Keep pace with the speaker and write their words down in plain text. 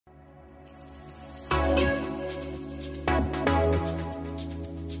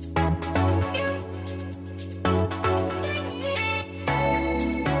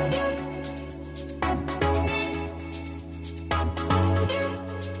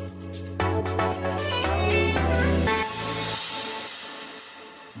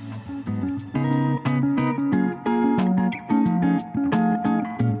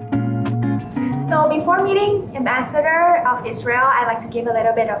Ambassador of Israel, I'd like to give a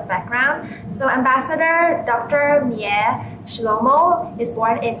little bit of background. So Ambassador Dr. Meir Shlomo is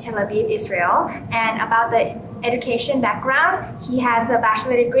born in Tel Aviv, Israel. And about the education background, he has a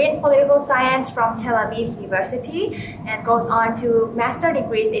bachelor degree in political science from Tel Aviv University and goes on to master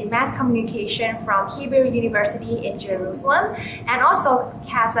degrees in mass communication from Hebrew University in Jerusalem, and also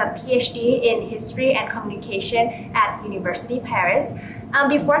has a PhD in history and communication at University Paris.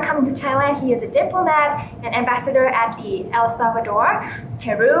 Before coming to Thailand, he is a diplomat and ambassador at the El Salvador,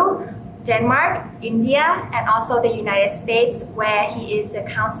 Peru, Denmark, India, and also the United States, where he is the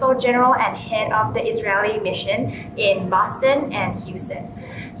Consul General and head of the Israeli mission in Boston and Houston.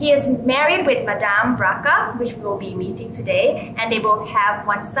 He is married with Madame Braca, which we will be meeting today, and they both have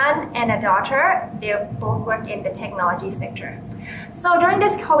one son and a daughter. They both work in the technology sector. So during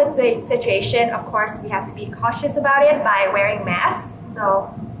this COVID situation, of course, we have to be cautious about it by wearing masks.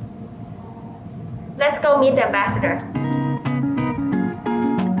 So let's go meet the ambassador.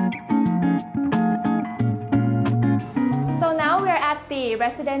 So now we're at the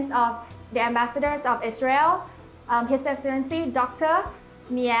residence of the ambassadors of Israel, His Excellency Dr.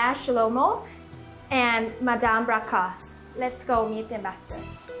 Meir Shlomo and Madame Braca. Let's go meet the ambassador.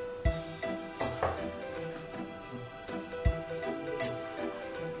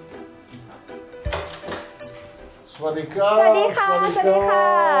 Welcome.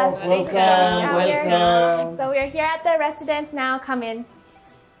 So we're here at the residence now. Come in.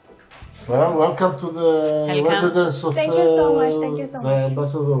 Well, welcome to the residence of Thank you so much. Thank you so the much.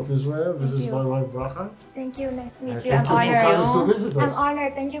 Ambassador of Israel. This is my wife Bracha. Thank you. Nice to meet you. Thank you for coming to visit us. I'm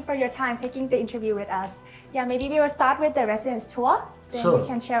honored. Thank you for your time taking the interview with us. Yeah, maybe we will start with the residence tour. Then Sure. you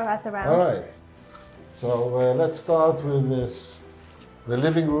can share us around. All right. So let's start with the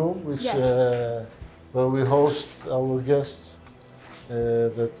living room, which Yes. where we host our guests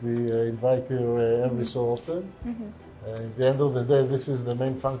that we invite here every so often. At the end of the day, this is the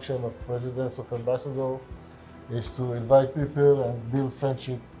main function of residence of ambassador, is to invite people and build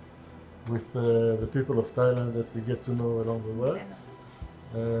friendship with the people of Thailand that we get to know along the way.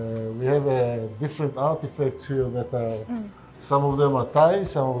 We have different artifacts here that are, some of them are Thai,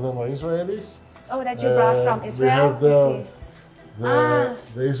 some of them are Israelis. Oh, that you brought from Israel? We have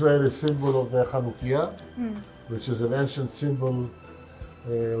the Israeli symbol of the Chanukiah, which is an ancient symbol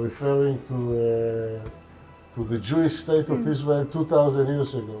referring to the Jewish state of Israel 2,000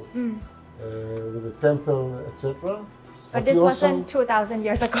 years ago, with the temple, etc. But this wasn't 2,000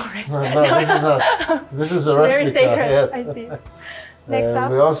 years ago, right? No, this is not. This is a replica. Very sacred. Yes. I see. Next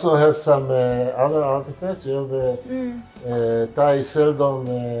up. We also have some other artifacts. You have the Thai Seldon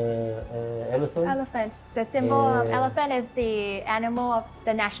elephant. Elephants. The symbol of elephant is the animal of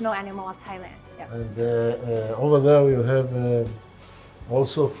the national animal of Thailand. Yeah. And over there you have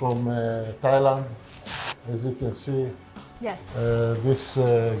also from Thailand, as you can see, Yes. these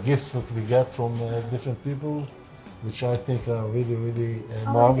gifts that we get from different people, which I think are really, really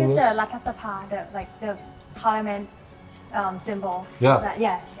marvelous. This is the Ratha Sabha, the parliament symbol. Yeah.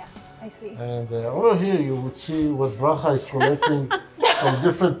 Yeah. I see. And over here you would see what Bracha is collecting from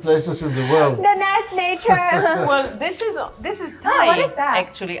different places in the world. The nature. Well, this is Thai. What is that?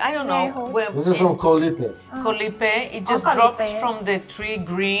 Actually, I don't know. Where, This is from Kolipe. Kolipe. It just Kolipe. dropped from the tree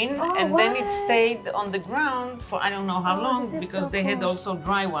green, and then it what? stayed on the ground for I don't know how long, this is because so they had cool. also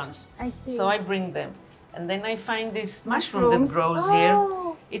dry ones. I see. So I bring them, and then I find this mushroom that Mushrooms. grows here.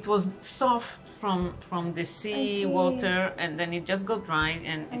 It was soft from the sea see. water, and then it just got dry,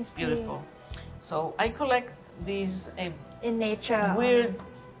 and it's see. beautiful. So I collect these in nature. weird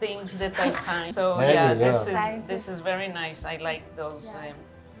things that I find. So Maybe, this is very nice. I like those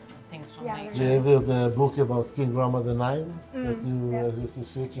things from Yeah, nature. We have the book about King Rama IX, that you, as you can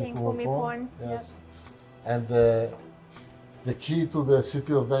see, King King Bhumibol. Bhumibol, Yes. And the key to the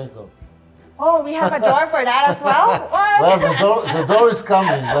city of Bangkok. Oh, we have a door for that as well? What? Well, the door is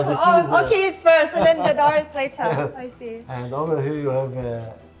coming, but the key is there. Keys first, and then the door is later. I see. And over here you have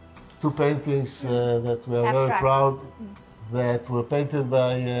two paintings that we are very Abstract. proud that were painted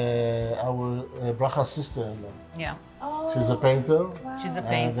by our Bracha sister-in-law. Yeah, Oh, She's a painter. she's a And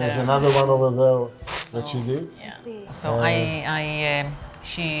painter. there's another one over there that she did. Yeah. see. So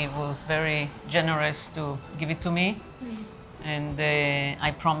she was very generous to give it to me, and I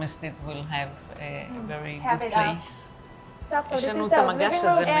promised it will have a very Have good it up. place. So this is Shanu the Tamagash living is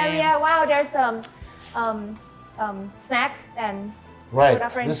room a name. area. Wow, there's snacks and Right,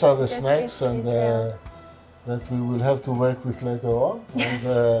 Whatever these are the this snacks is and Israel. that we will have to work with later on.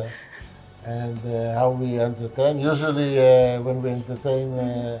 And how we entertain. Usually when we entertain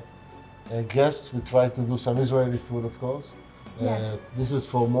guests, we try to do some Israeli food, of course. Yes. This is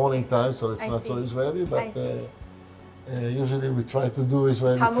for morning time, so it's I not so see. Israeli, but I see. usually we try to do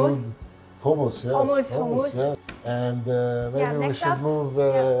Israeli Hummus? food. Hummus, yes. Hummus. Yeah. And maybe we next should up. move.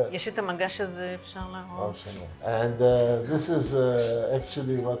 יש את המגש הזה, אפשר להראות. And this is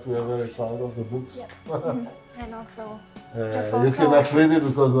actually what we are very proud of, the books. And also You cannot read it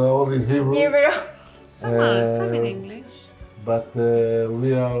because they're all in Hebrew. Some in English. But we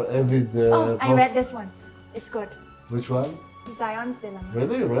are avid. I read this one. It's good. Which one? Zion's Dilemma.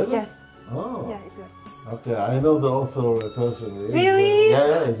 Really? You read it? Yes. Oh. Yeah, it's good. Okay, I know the author personally. Really?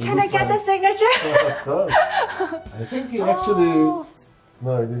 Yeah. He's a Can good I get the friend. signature? Of course. I think he actually.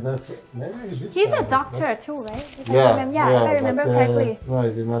 No, he did not. Maybe he did. He's sign a it, doctor but- too, right? If I Yeah, remember but, correctly. No,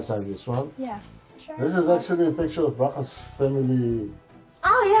 he did not sign this one. Yeah. Sure. This is actually a picture of Bracha's family.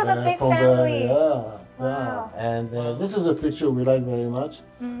 Oh, you have a big from family. Yeah. And this is a picture we like very much.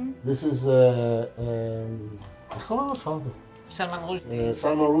 This is איך קוראים לו פאונדר? Salman Rushdie.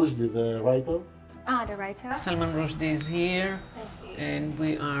 Salman Rushdie, the writer. The writer. Salman Rushdie is here, I see. and we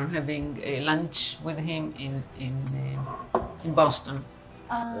are having a lunch with him in Boston.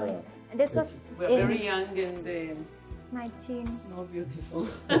 I see. And this was We're in very young and 19. more beautiful.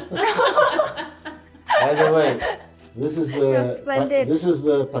 By the way, this is You're splendid.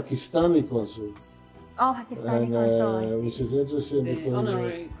 the Pakistani consul, Oh, Pakistani and, consul. I see. which is interesting The because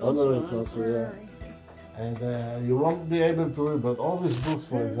honorary honorary consul, consul, yeah. And you won't be able to read, but all these books,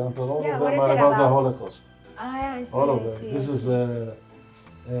 for example, all Yeah, of what them is are it about the about? Holocaust. I see. All of I them. see. This is a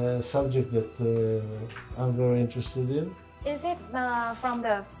subject that I'm very interested in. Is it from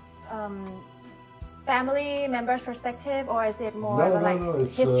the family members' perspective, or is it more No,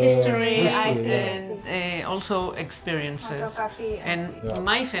 it's history? History, I see. and also experiences. Photography. I And see. Yeah.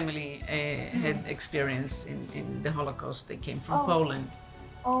 my family had experience in the Holocaust. They came from Oh. Poland.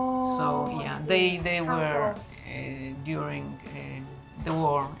 Oh. So I yeah, see. they How were so? during the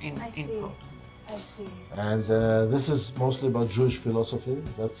war in I see. Poland. I see. And this is mostly about Jewish philosophy.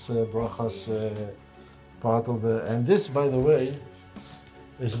 That's Bracha's part of the. And this, by the way,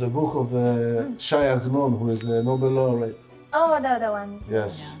 is the book of the Shai Agnon, who is a Nobel laureate. Oh, the one.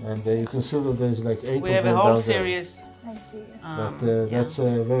 Yes, Yeah. and you can see that there's like 8 We of have them a whole down there. series. I see. But Yeah. that's a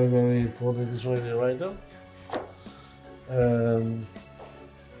very, very important Israeli writer.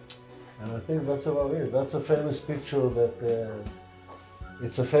 And I think that's about it. That's a famous picture that.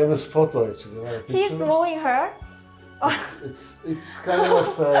 It's a famous photo, actually. You know, a He's picture. wooing her. It's kind of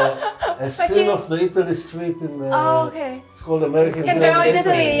a scene of the Italy street in. Oh, okay. It's called American In Dream.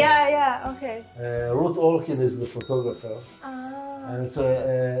 Italy. Yeah. Okay. Ruth Orkin is the photographer, and it's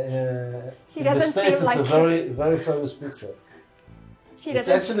She in the doesn't States. seem It's like a very, very famous picture. She It's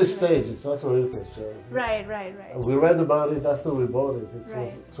doesn't actually seem staged. It's not a real picture. Right. We read about it after we bought it.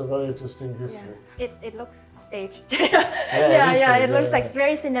 Right. It's a very interesting history. Yeah. It looks staged. it is staged, It looks yeah. like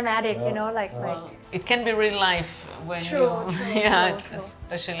very cinematic. Yeah. You know, like. It can be real life when True, you, true, yeah, true.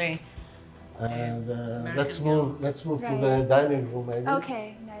 especially. And let's American move to Right. the dining room, maybe. Okay.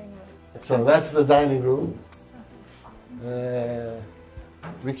 Dining room. So that's the dining room.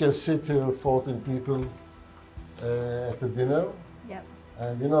 We can sit here 14 people at the dinner. Yep.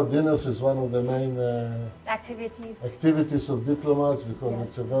 And you know, dinners is one of the main Activities. of diplomats because Yes.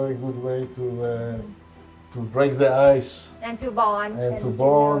 it's a very good way to break the ice And to bond. and to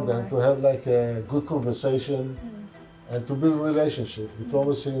bond and to have like a good conversation and to build relationship.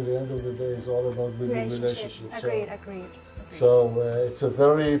 Diplomacy, in the end of the day, is all about building relationships. Agreed. So it's a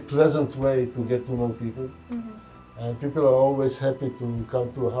very pleasant way to get to know people. And people are always happy to come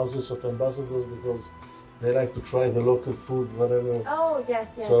to houses of ambassadors because they like to try the local food, whatever. Oh, yes.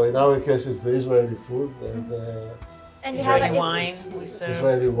 So in our case, it's the Israeli food and And you have Israeli a- wine we serve.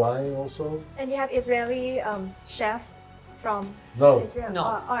 Israeli wine also. And you have Israeli chefs from No, Israel. No.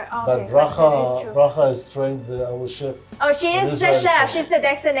 but okay. Bracha, That is true. Bracha has trained our chef. Oh, she is the Israeli chef. food. She's the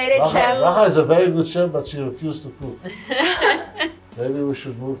designated chef. Bracha is a very good chef, but she refused to cook. Maybe we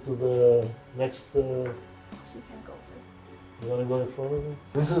should move to the next. She can go first. You want to go in front of me?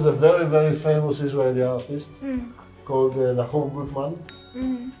 This is a very, very famous Israeli artist called Nahum Gutman.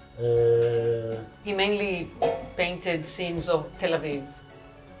 He mainly painted scenes of Tel Aviv.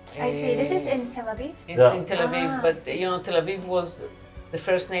 I see. This is in Tel Aviv. It's Yeah. in Tel Aviv, Ah, but you know, Tel Aviv was the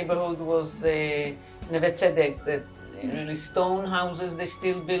first neighborhood was Neve Tzedek, that really stone houses they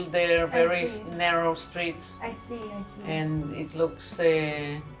still build there, very see. narrow streets, I see. and it looks.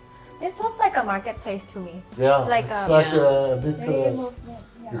 This looks like a marketplace to me. Yeah, Like it's a- like a bit. Very movement.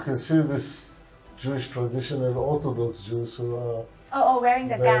 You Yeah. can see this Jewish traditional Orthodox Jews who are Oh, wearing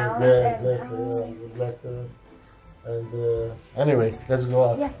the gowns. yeah, and, exactly. oh, I Yeah, see. the black. And anyway, let's go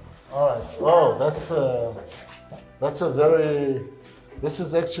up. Yeah. All right. Oh, that's That's a very, this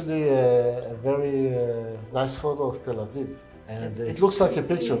is actually a very nice photo of Tel Aviv. And it looks like a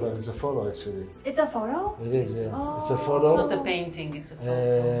picture, but it's a photo actually. It's a photo? It is, yeah. Oh. It's a photo. It's not a painting, it's a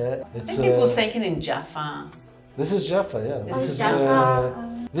photo. I It's think it was taken in Jaffa. This is Jaffa, yeah. This is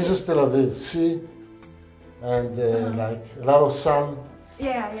Jaffa. This is Tel Aviv, sea, and like a lot of sun.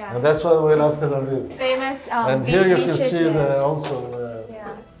 Yeah, yeah. And that's why we love Tel Aviv. Famous. And here you can beaches see there. also.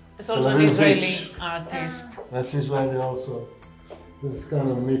 Yeah. It's also Tel an Aviv Israeli beach. artist. That's Israeli also. This is kind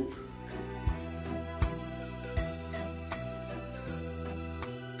of neat.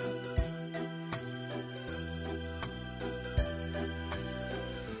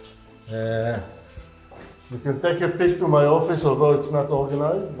 You can take a pic to my office, although it's not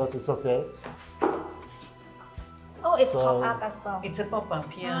organized, but it's okay. Oh, it's So- pop-up as well. It's a pop-up,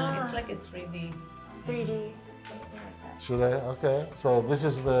 yeah. It's like a 3D. 3D. Should I? Okay. So this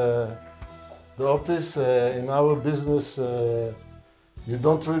is the office. In our business, you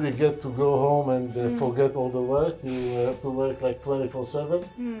don't really get to go home and forget all the work. You have to work like 24/7.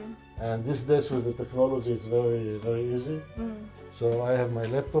 And these days with the technology, it's very, very easy. So I have my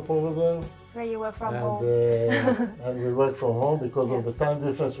laptop over there. So you work from And, home. and we work from home because of the time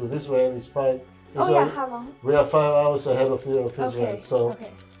difference with Israel is 5. Oh yeah, how long? We are 5 hours ahead of Israel. So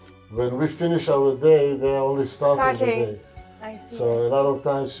okay. when we finish our day, they are only starting the Starting. day. I see. So a lot of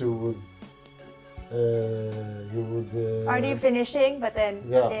times you would. Already finishing, but then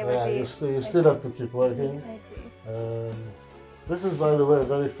Yeah, they would be. you still have to keep working. I see. This is, by the way, a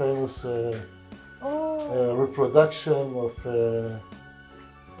very famous reproduction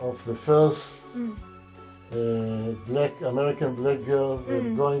of the first American black girl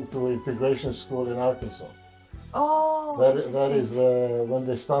going to integration school in Arkansas. Oh, That is when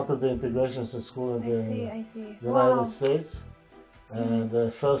they started the integration school in the I see. United States. And the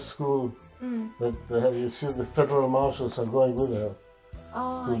first school that you see the federal marshals are going with her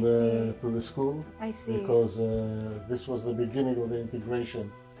Oh, to the school. I see. Because this was the beginning of the integration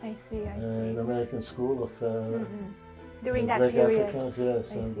I see. in American school of During that black period. Africans,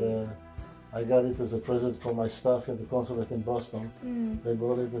 yes. I And see. I got it as a present for my staff in the consulate in Boston. They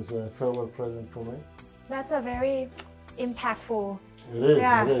bought it as a farewell present for me. That's a very impactful. It is,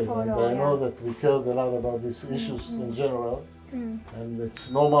 Yeah, it is. photo, And I know yeah. that we cared a lot about these issues in general. And it's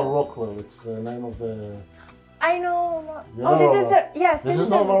Norman Rockwell, it's the name of the... I know. You Oh, this know, is a yes. This is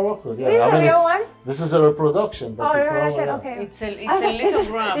Norman Rockwell, yeah. This is I a mean, real one. this is a reproduction, but Oh, it's reproduction. normal, Okay. It's a little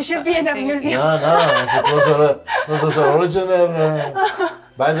rough. It should be in I a think. museum. No, if it was an original...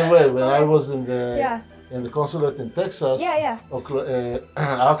 by the way, when I was in the consulate in Texas,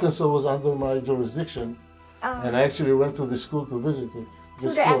 Arkansas was under my jurisdiction, and I actually went to the school to visit it. To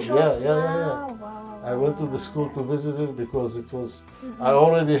the school. actual. Yeah. I went to the school to visit it because it was. I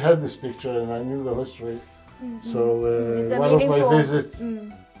already had this picture and I knew the history. So It's a one of my meaningful- visits,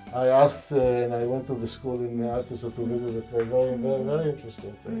 I asked and I went to the school in Arkansas to visit it. Very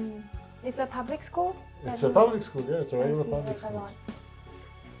interesting place. It's a public school. It's a public school, yeah. It's a regular public like a school. lot.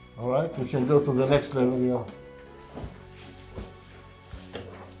 All right, we can go to the next level here.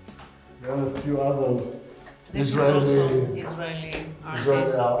 We have a few other This Israeli is also Israeli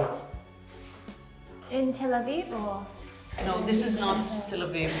artist. art. In Tel Aviv or? No, this is not Tel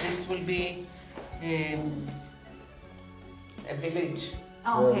Aviv. This will be a village. Oh,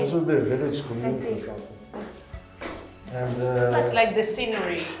 Yeah, okay. this would be a village I community see. or something. And That's like the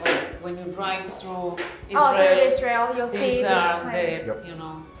scenery of when you drive through Oh, Israel. in Israel, you'll see These this are kind the, of. you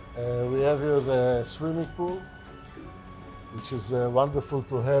know. we have here the swimming pool, which is wonderful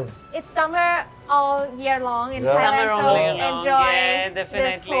to have. It's summer all year long in Yeah. Thailand, Summer so all year long, enjoy yeah,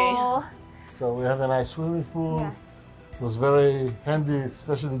 definitely. the pool. So we have a nice swimming pool. Yeah. It was very handy,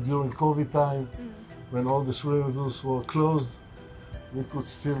 especially during COVID time, when all the swimming pools were closed. We could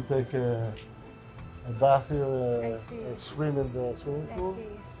still take a bath here, and swim in the swimming I pool.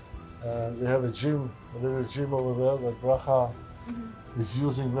 see. And we have a gym, a little gym over there that Bracha is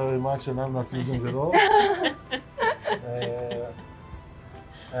using very much and I'm not using at all.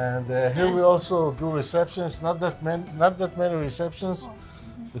 And here we also do receptions, not that many receptions,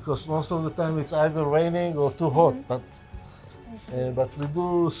 because most of the time it's either raining or too hot. But we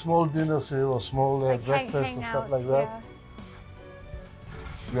do small dinners here or small breakfasts or stuff like that.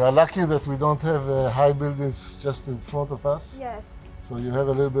 We are lucky that we don't have high buildings just in front of us. Yes. So you have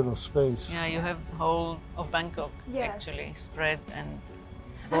a little bit of space. Yeah, you have whole of Bangkok Yes. actually spread and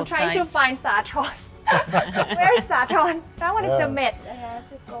I'm both trying to sides. find Sathon. Where's Sathon? That one is the Yeah. Met. I have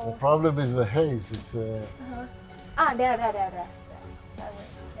to The go. problem is the haze. It's There.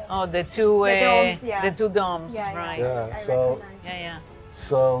 Oh, the two The domes, yeah. the two domes, Yeah, yeah. right? yeah. I So recognize. Yeah, yeah.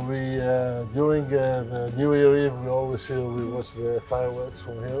 So we during the New Year Eve, we always here we watch the fireworks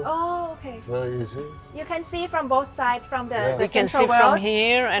from here. Oh, okay. It's very easy. You can see from both sides, from the, Yeah. the We can central see world from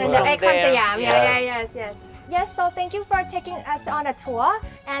here and and from the Icon there. Siam. Yes. Yes, so thank you for taking us on a tour.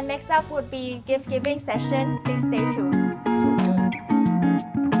 And next up would be gift giving session. Please stay tuned.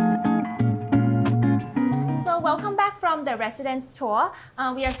 So welcome back from the residence tour.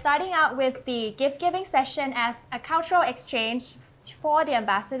 We are starting out with the gift giving session as a cultural exchange for the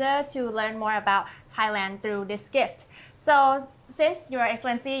ambassador to learn more about Thailand through this gift. So since Your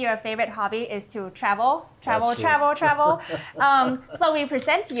Excellency, your favorite hobby is to travel. So we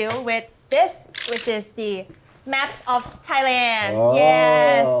present you with this, which is the map of Thailand. Oh,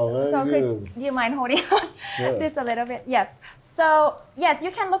 yes. very So good. do you mind holding on Sure. this a little bit? Yes. So yes,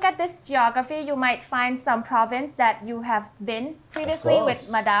 you can look at this geography. You might find some province that you have been previously with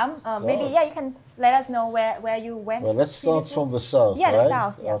course. Madame. Maybe you can let us know where you went. Well, let's start previously. from the south, Yeah, the right?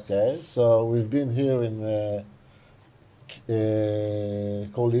 south, yeah. Okay, so we've been here in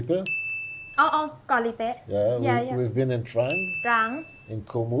Koh Lipe. Oh, Kalipe. Yeah, we've been in Trang, Trang, in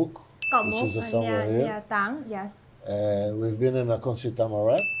Koh Muk, which Komuk, is somewhere here. yeah, Trang, yes. We've been in Nakhon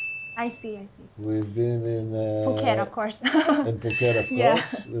Tamarat. I see. We've been in Phuket, of course. in Phuket, of Yeah.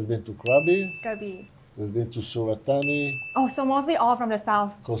 course. We've been to Krabi. Krabi. We've been to Suratani, Oh, so mostly all from the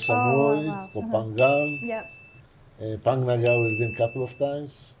south. Koh Samui, wow. Koh Phangan, Yep. Phang Naga. We've been a couple of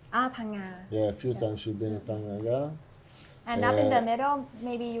times. Phang Nga. Yeah, a few times we've been in Phang Naga. And up in the middle,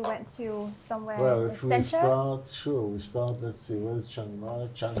 maybe you went to somewhere Well, in the if we center? start, let's see, where's Chiang Mai?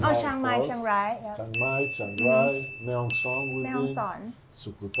 Chiang Mai, Chiang Rai. Yep. Chiang Mai, Chiang Rai, Mae Hong Son, we've Mae Hong been. Son.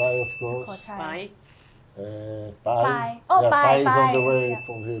 Sukhothai, of course. Sukhothai. Pai. Pai. Pai. Oh, yeah, Pai, is on the Pai, way yeah.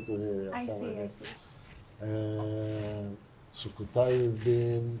 from here to here. Yeah, I somewhere see. here. Sukhothai, we've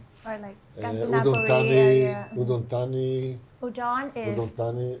been. Or like Udon Kanchanaburi Thani, area. Udon Thani. Udon is... Udon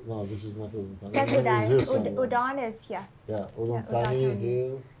Thani. No, this is not Udon Thani. Yes, Udon is here Udon. somewhere. Udon is here. Yeah, Udon Yeah, Udon Thani Thani.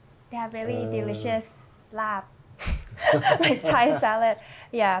 here. They have really delicious lab, like Thai salad.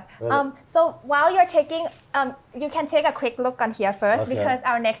 Yeah. Well, So while you're taking, you can take a quick look on here first Okay. because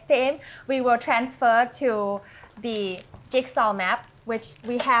our next game we will transfer to the jigsaw map, which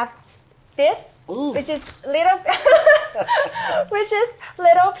we have this, Ooh. which is little,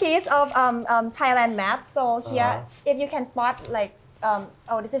 little piece of Thailand map. So here, if you can spot like.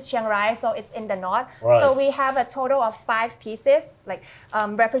 This is Chiang Rai, so it's in the north. Right. So we have a total of 5 pieces, like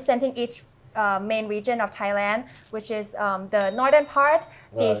representing each main region of Thailand, which is the northern part,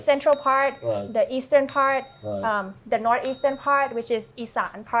 the Right. central part, Right. the eastern part, Right. the northeastern part, which is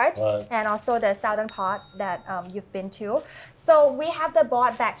Isan part, Right. and also the southern part that you've been to. So we have the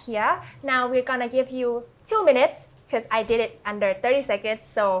board back here. Now we're gonna give you 2 minutes because I did it under 30 seconds,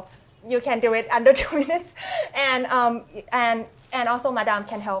 so you can do it under 2 minutes, and also Madame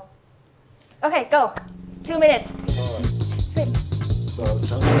can help. Okay, go. 2 minutes. All right. Quick. So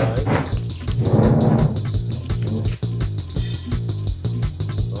Chiang Rai.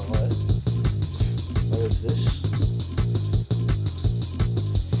 All right. Where is this?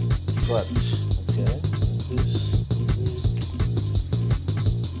 Trapped. Okay. This.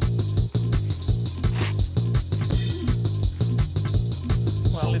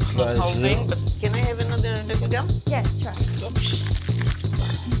 Well, it's not Supplies holding, here. but can I have another little gun? Yes, sure.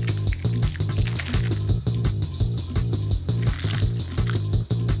 Oops.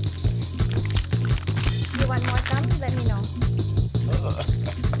 You want more gum? Let me know.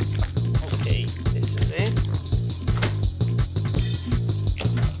 Okay, this is it.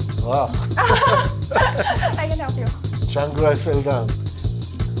 Ah, I can help you. Chiang Rai fell down.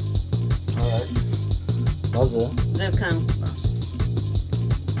 All right. Buzzer. There can.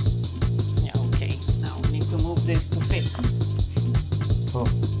 Yeah, okay. Now we need to move this to fit. Oh.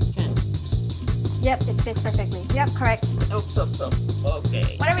 Okay. Yep, it fits perfectly. Yep, correct. Oops.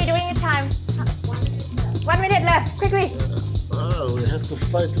 Okay. What are we doing in time? 1 minute left. Quickly. Oh, we have to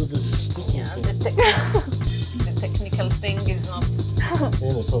fight with this sticky Yeah, thing. the technical thing is not.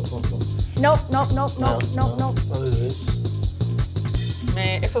 Yeah, pop. Nope. What is this?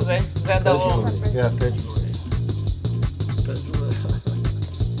 איפה זה? זה הדרום. Yeah, page board.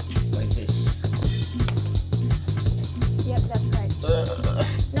 Like this. Yep, that's correct.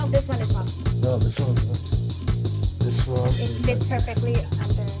 No, this one is wrong. No, this one. This one It is fits perfectly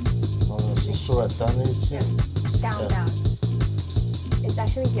under, Suratani. It's here. down, Yeah. down. It's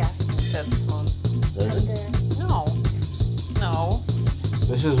actually here. It's that small. Really? Under. No.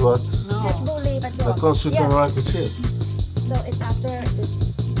 This is what Phetchaburi, the Phetchaburi. constituent right is here. So it's after this.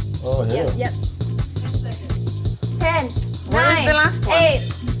 Oh, here. Yep. 10, Where is 9, the last one?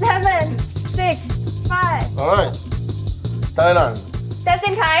 8, 7, 6, 5. All right. Thailand.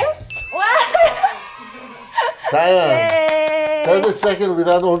 in time. Wow. Thailand. Yay. 30 seconds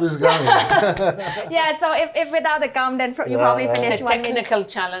without all this gum. Yeah, so if without the gum, then you probably Yeah. finish The 1 minute. technical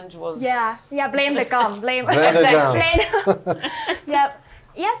challenge was. Yeah, blame the gum. Blame Blame the gum. Yep.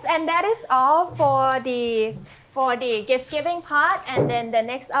 Yes, and that is all for the gift giving part, and then the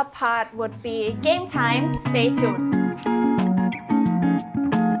next up part would be game time. Stay tuned.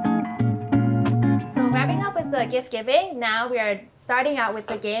 So wrapping up with the gift giving, now we are starting out with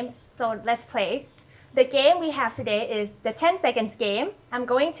the game. So let's play. The game we have today is the 10 seconds game. I'm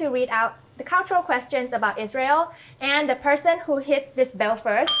going to read out the cultural questions about Israel, and the person who hits this bell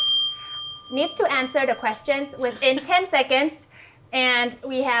first needs to answer the questions within 10 seconds. And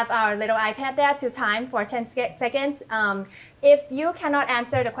we have our little iPad there to time for 10 seconds. If you cannot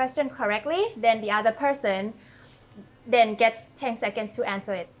answer the questions correctly, then the other person then gets 10 seconds to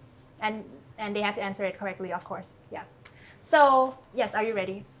answer it. And they have to answer it correctly, of course. Yeah. So, yes, are you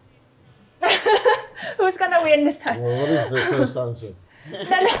ready? Who's gonna win this time? Well, what is the first answer?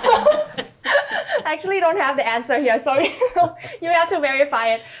 Actually, don't have the answer here. Sorry. You have to verify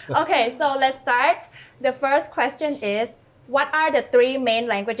it. Okay, so let's start. The first question is, what are the 3 main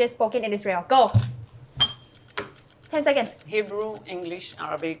languages spoken in Israel? Go. 10 seconds. Hebrew, English,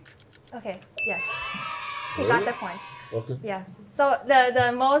 Arabic. Okay, yes. She got the point. Okay. Yeah. So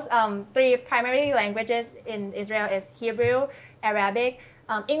the most 3 primary languages in Israel is Hebrew, Arabic,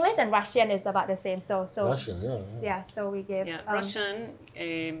 English, and Russian is about the same. So Russian, yeah. yeah. So we give Russian.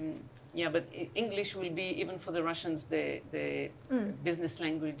 Yeah, but English will be, even for the Russians, the business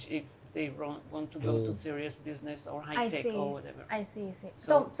language if they want to go to serious business or high tech or whatever. I see.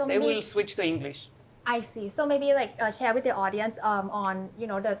 So they maybe, will switch to English. I see. So maybe like share with the audience on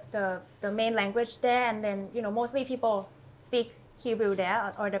the main language there, and then mostly people speak Hebrew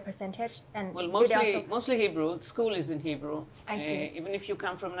there, or the percentage. And Well, mostly Hebrew. School is in Hebrew. I see. Even if you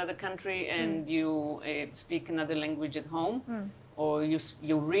come from another country and you speak another language at home, or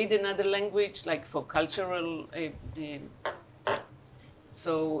you read another language, like for cultural.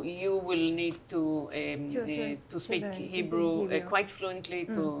 So you will need to speak Hebrew quite fluently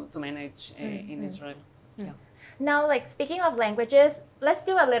to manage in Israel. Yeah. Now, like speaking of languages, let's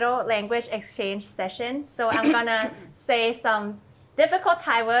do a little language exchange session. So I'm gonna say some difficult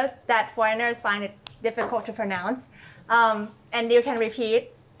Thai words that foreigners find it difficult to pronounce, and you can repeat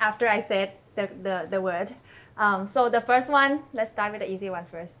after I said the word. So the first one, let's start with the easy one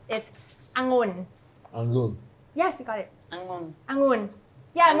first. It's angun. Angun. Yes, you got it. Angon. Angun.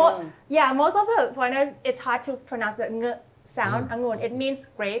 Yeah, Angun. Most of the foreigners, it's hard to pronounce the ng sound. Angun. It means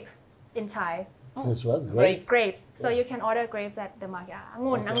grape in Thai. Since what? Great. Grapes. So you can order grapes at the market.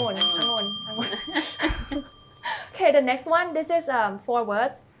 Angun, Okay. angun. Okay, the next one. This is 4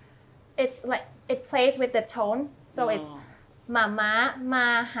 words. It's like it plays with the tone. So it's mama,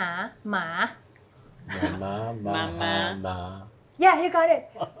 ma, ha, ma. Mama, Mama. ma. Yeah, you got it.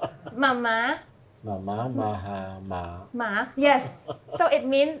 Mama, Mama, maha, ma. ma. Yes. So it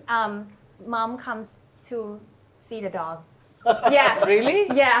means mom comes to see the dog. Yeah. Really?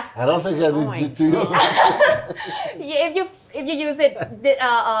 Yeah. I don't think I my need to use Yeah, if you use it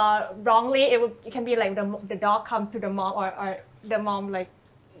wrongly, it can be like the dog comes to the mom, or the mom like.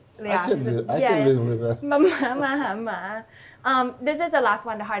 I can live with that. Mama. This is the last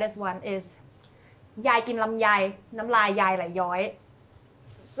one. The hardest one is ยายกินลำไยน้ำลายยายไหลย้อย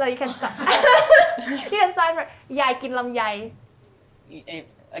so you can start you can start for ยายกินลำไย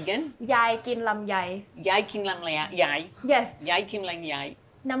Again? ยายกินลำไย Yai kim lang yai. yes Yai kim lang yai.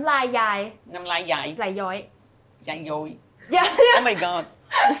 น้ำลายยาย Nam lai yai. ไหลย้อย Yai yoi. yeah Oh my god.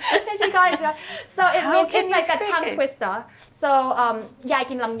 she got it right. So it How means can it's like you a speak tongue it? twister. So ยาย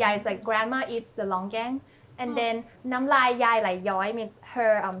กินลำไย is like grandma eats the longan, and then น้ำลายยายไหลย้อย means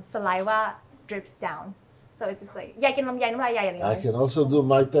her saliva drips down. So it's just like ยายกินลำไยน้ำลายยายไหลย้อย I can also do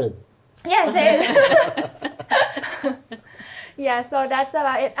my pen. Yes. Yeah, so that's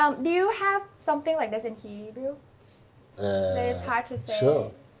about it. Do you have something like this in Hebrew? That is hard to say. Sure.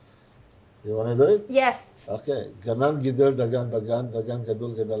 You want to do it? Yes. Okay. Ganan gidel dagan bagan, dagan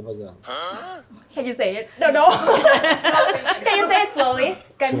gadol gadal bagan. Can you say it? No. Can you say it slowly?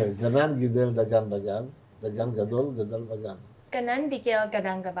 Sure. Ganan gidel dagan bagan, dagan gadol gadal bagan. Ganan digil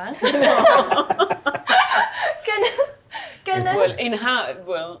gadang gabang. It's well in how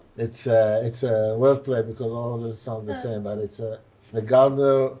well. It's a wordplay because all of them sound the same, but it's the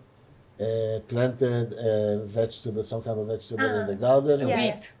gardener planted a vegetable, some kind of vegetable in the garden. Yeah.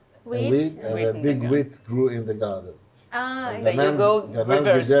 Wheat. Wheat. And Wheat a in big the wheat grew in the garden. Then you go Ganan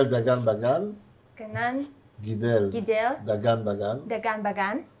reverse. gidel dagan bagan, Ganan gidel gidel dagan bagan, dagan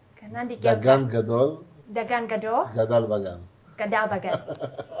bagan. Ganan digil dagan gadol dagan gado gadal bagan. Gadal bagat.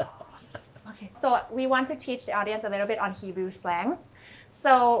 Okay, so we want to teach the audience a little bit on Hebrew slang.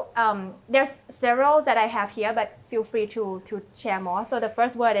 So there's several that I have here, but feel free to share more. So the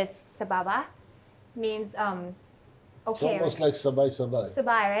first word is sababa, means It's okay. almost like sabai, sabai.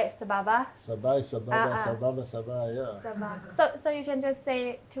 Sabai, right? Sababa. Sabai, sababa, sababa, sabai, yeah. Sabah. So you can just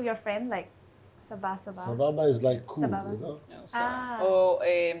say to your friend like sabah, sabah. Sababa is like cool, Sababa. you know? No, so, Ah. Or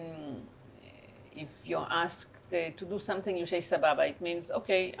if you're asked to do something, you say sababa. It means,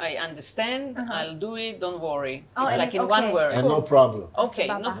 okay, I understand, I'll do it, don't worry. Oh, It's and like it's in one okay. word. And no problem. Okay,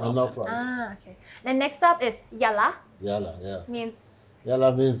 no Sababa. And problem. no problem. Ah, okay. Then next up is yalla, Yalla, yeah. means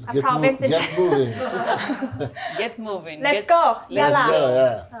Yalla means A get, province in- get moving. Get moving. let's get, go. let's Yalla. go,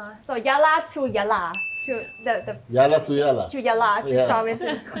 yeah. So yalla to yalla, to the Yalla to yalla. to yalla, to Yeah.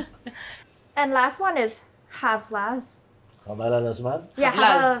 provinces. And last one is havlas. Chabal al azman. Yeah,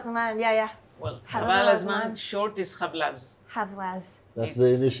 Havlaz. havlas. Yeah. Well, Habal Chabal Azman. Azman, short is Chablaz. Havlas. That's It's the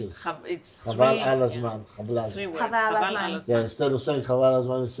initials. It's Chabal three, al yeah, azman. Chablaz. three words. Chabal Chabal Azman. al Azman. Yeah, instead of saying Chabal al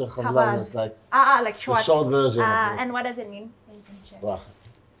azman, you say Chablaz. Chabaz. It's like Like short. the short version of it. And what does it mean? You can share. Bracha.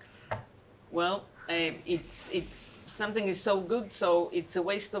 Well, it's something is so good, so it's a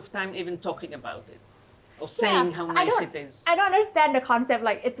waste of time even talking about it or saying how I nice don't- it is. I don't understand the concept.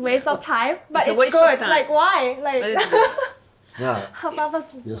 Like it's waste of time, but It's a it's waste of good. time. Like why? But Like it's good. Now, Havlas.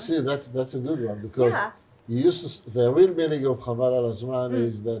 you see, that's a good one because Yeah. you used to, the real meaning of Chabal al azman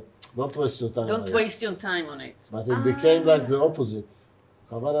is that don't waste your time. on Don't it. waste your time on it. But it became like the opposite.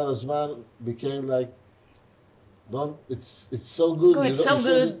 Chabal al azman became like, don't. It's so good. Good. You It's don't- so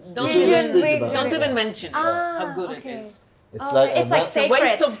you shouldn't- good, you don't shouldn't even speak read- about Don't it. even mention how good okay. it is. It's Oh, like it's like It's a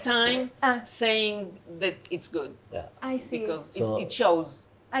waste Sacred. of time Uh. saying that it's good I see. because So- it shows.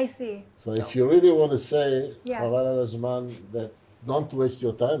 I see. So if you really want to say Yeah. Chabal al azman, that don't waste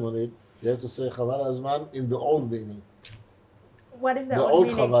your time on it, you have to say Chabal al azman in the old meaning. What is the The old old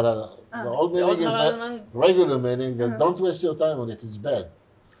meaning? Chabal al the old The meaning old is Chabal that al-Azman- regular meaning that don't waste your time on it. It's bad.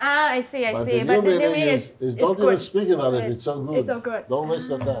 I see. I But see. the But new the new meaning meaning is it's don't even good. speak about it. Good. It's so good. It's so good. Don't waste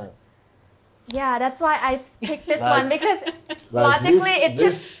your time. Yeah, that's why I picked this Like- one because Like logically it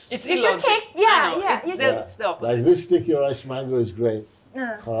this, just It's you should illogic. take. Yeah, I know. yeah. It's you the- should- That's the opposite. like this sticky rice mango is great.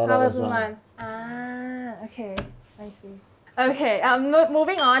 Chabal al Azman. Okay, I see. Okay,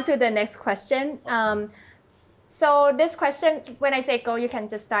 moving on to the next question. So this question, when I say go, you can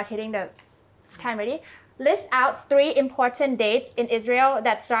just start hitting the time. Ready? List out 3 important dates in Israel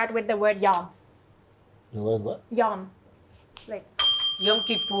that start with the word Yom. The word what? Yom, like Yom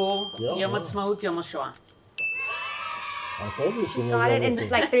Kippur, Yom, Yom yeah. Ha'atzmaut, Yom HaShoah. I told you she knows got it in everything.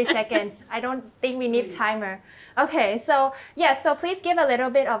 just like 3 seconds. I don't think we need timer. Okay, so yeah, so please give a little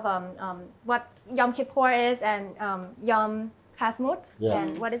bit of what Yom Kippur is and Yom Ha'atzmaut. Yeah.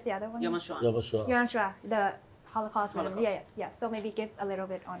 And what is the other one? Yom HaShoah. Yom HaShoah. Yom HaShoah, the Holocaust. Holocaust. Yeah. So maybe give a little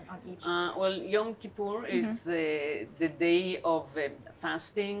bit on each. Well, Yom Kippur is the day of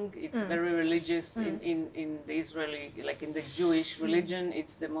fasting. It's very religious in the Israeli, like in the Jewish religion.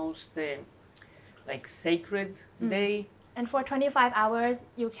 It's the most like sacred day. And for 25 hours,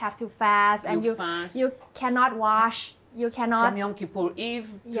 you have to fast, and You fast. you cannot wash. You cannot. From Yom Kippur Eve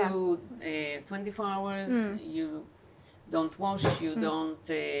Yeah. to 24 hours, you don't wash, you don't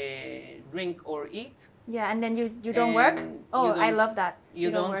drink or eat. Yeah, and then you don't work. And Oh, you I don't- love that.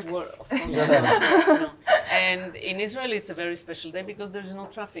 You don't work. work, of course. No. And in Israel, it's a very special day because there's no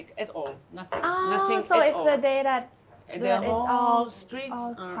traffic at all. Nothing. Oh, Nothing so at it's all. the day that And that the it's whole all- streets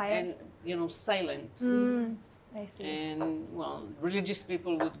all are quiet. silent. I see. And well, religious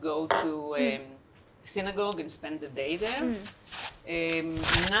people would go to synagogue and spend the day there.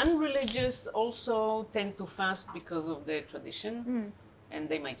 Non-religious also tend to fast because of the tradition, and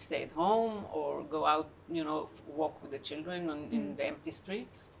they might stay at home or go out, walk with the children in the empty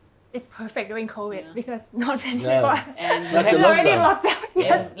streets. It's perfect during COVID Yeah. because not many Yeah. people are. And It's we like a have It's already lockdown. locked down.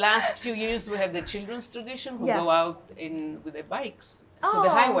 Yes. And last few years, we have the children's tradition who Yeah. go out with their bikes to Oh, the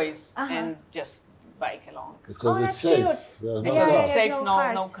highways uh-huh. and just bike along. Because Oh, it's that's safe. cute. There's no Yeah, cars. yeah, It's safe, no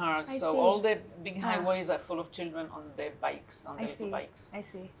no cars. cars. I So see. all the big highways are full of children on their bikes, on I their see. bikes. I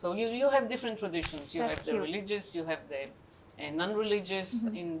see. So you have different traditions. You That's have the cute. religious, you have the non-religious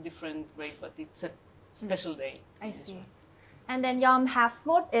in different way, but it's a special day. I in see. Israel. And then Yom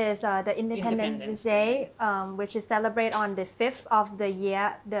Ha'atzmaut is the Independence Independence Day, which is celebrated on the 5th of the year,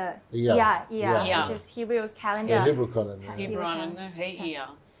 Yeah. Yeah. which is Hebrew calendar. The Hebrew calendar. Yeah. Hebrew Yeah. calendar, Hey Iya.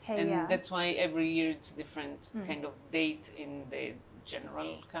 Hey, And yeah. that's why every year it's different kind of date in the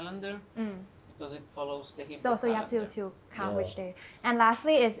general calendar because it follows the Hebrew So you have calendar. to count Yeah. which day. And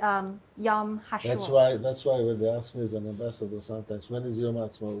lastly is Yom HaShoah. That's why when they ask me as an ambassador sometimes, when is Yom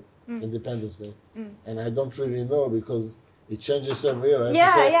Ha'atzmaut, Independence Day? And I don't really know because It changes every year.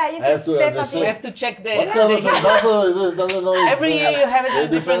 Yeah, yeah, you I have to said understand. We have to check the. What kind of ambassador is it? Doesn't know. Every year you have a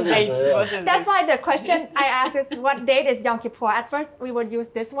different date. Yeah. What is That's this? why the question I asked is what date is Yom Kippur. At first we would use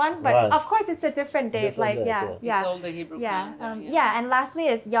this one, but Right. of course it's a different date. Different date, yeah, yeah. It's all the Hebrew yeah, calendar. yeah. And lastly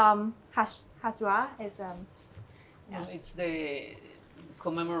is Yom Hashua is Well, it's the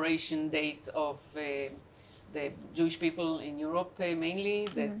commemoration date of the Jewish people in Europe mainly,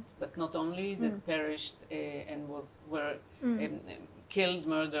 that, but not only, that perished and were killed,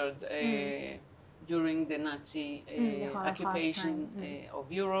 murdered during the Nazi the Holocaust occupation time.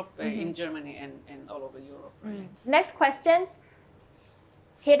 of Europe in Germany and all over Europe. Really. Next questions.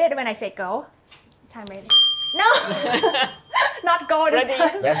 Hit it when I say go. Time ready. No, not go this Ready?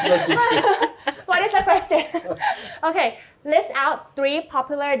 time. That's not it. What is the question? Okay, list out 3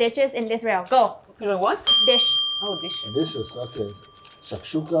 popular dishes in Israel. Go. Popular what? Dish. Oh, dishes. Dishes, okay.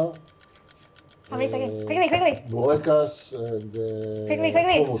 Shakshuka. How many seconds? Quickly. Burekas and Quickly.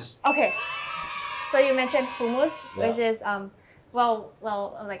 hummus. Okay. So you mentioned hummus, Yeah. which is well,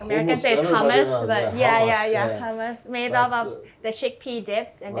 like Americans Hummus, say it's everybody hummus, knows, but yeah, hummus made But, up of the chickpea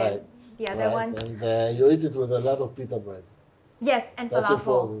dips and then Right. the other ones. And you eat it with a lot of pita bread. Yes, and That's falafel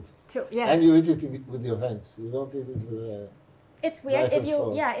important. too. Yeah. And you eat it with your hands. You don't eat it with a... It's weird knife if and you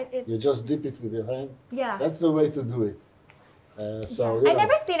fork. You it's just dip it with your hand. yeah. That's the way to do it. So yeah. you I've know,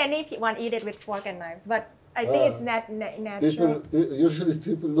 never seen anyone eat it with fork and knives, but I think it's natural. usually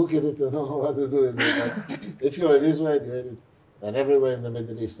people look at it and don't know what to do with it. But if you're in Israel, you eat it, and everywhere in the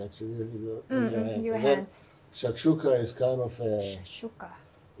Middle East actually, you eat it with your hands. Your And then hands. shakshuka is kind of a... Shuka.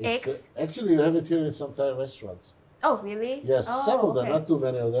 it's, Eggs. actually, you have it here in some Thai restaurants. Oh, really? Yes, Oh, some of them, okay. not too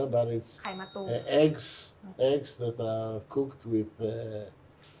many of them, but it's Kai matu. eggs that are cooked with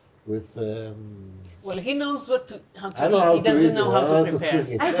Well, he knows how to I know eat. how He to doesn't eat know it. how I know to how to prepare.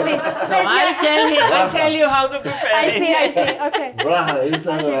 cook it. I see. So I'll tell you how to prepare I it. see. Okay. Braha, you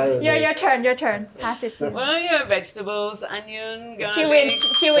tell them how to do it. Your turn. Pass it to me. Well, you have vegetables, onion, garlic.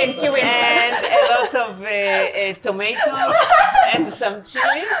 She wins. And a lot of tomatoes and some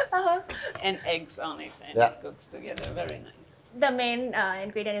chili and eggs on it, and Yeah. it cooks together very nice. The main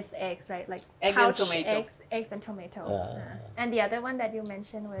ingredient is eggs, right? Like Egg and pouch tomato. eggs and tomato. Yeah. And the other one that you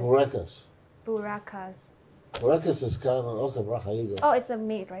mentioned was Burekas. burakas. Burekas is kind of okay. Braha, you go. Oh, it's a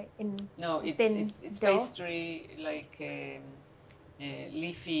meat, right? In No, thin it's dough? pastry, like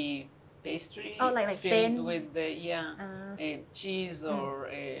leafy pastry Oh, like filled thin? with cheese or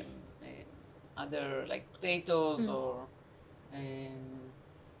other like potatoes or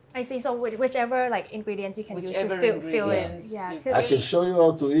I see. So whichever like ingredients you can use to Whichever fill it. ingredients Yeah. you 'cause- I can show you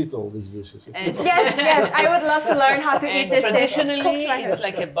how to eat all these dishes. and yes. I would love to learn how to eat and this dish. traditionally Cooked like it's a-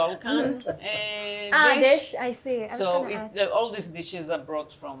 like a Balkan dish. I see. I was So gonna it's ask. all these dishes are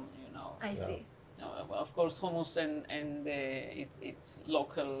brought from I see. of course hummus and it's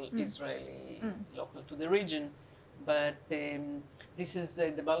local Israeli, local to the region, but this is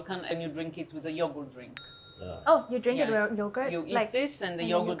the Balkan, and you drink it with a yogurt drink. Oh, you drink it Yeah. with yogurt? You eat this, and the and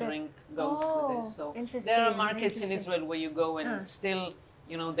yogurt yogurt. drink goes with this. Oh, So interesting, there are markets in interesting. Israel where you go and still,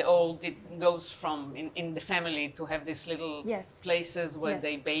 it goes from in the family to have these little Yes. places where Yes.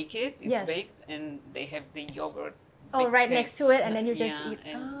 they bake it. It's Yes. baked, and they have the yogurt. Oh, right baked next to it, and then you just yeah, eat.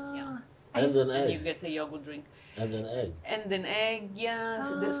 And, And an and you egg. get the yogurt drink. And an egg. And an egg,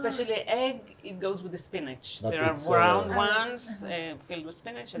 especially egg, it goes with the spinach. But There are it's, brown ones filled with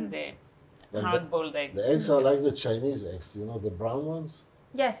spinach, and the But hard-boiled egg. The eggs are like the Chinese eggs, the brown ones?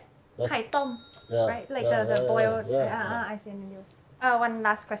 Yes. That's- Kai tom, Yeah. right? Like yeah, the yeah, boiled. yeah. I see you. One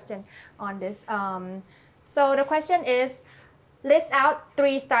last question on this. So the question is, list out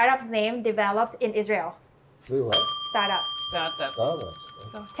 3 startups name developed in Israel. 3 what? Startups. Startups. Startups.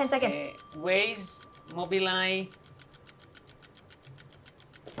 Go. 10 seconds. Waze, Mobileye.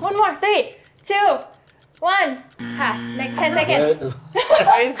 One more. 3, 2, 1. Pass. Next 10 seconds.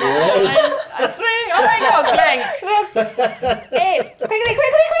 Waze, Mobileye. 3. Oh my God, blank. 8. Quickly.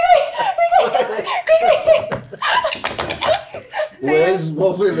 Where's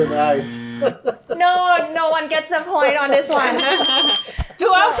Mobile and I? No one gets a point on this one.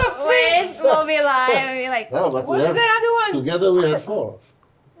 2 out of 3. Waze, Mobileye. I mean, like, No, but What's the other one? together we had 4.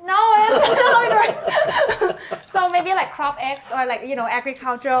 no, that's not right. So maybe like crop X or like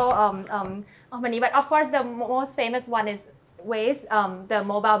agricultural company. But of course, the most famous one is Waze, the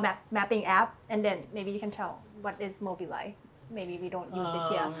mobile mapping app. And then maybe you can tell what is Mobileye. Maybe we don't use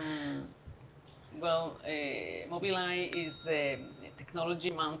it here. Well, Mobileye is technology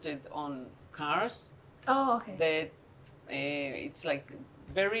mounted on cars. Oh, okay. That it's like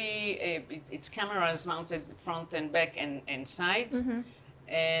very it's cameras mounted front and back and sides,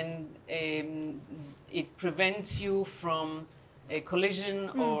 and it prevents you from a collision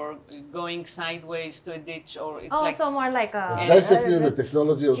or going sideways to a ditch, or it's like so more like a... It's basically the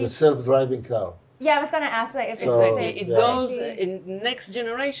technology of the self-driving car. Yeah, I was gonna ask like if exactly. it's It yeah. goes in next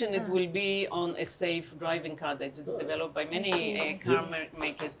generation. It will be on a safe driving car that it's developed by many car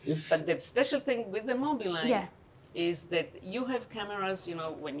makers. But the special thing with the Mobileye is that you have cameras. You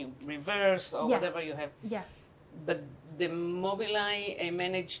know, when you reverse or whatever you have. Yeah. But the Mobileye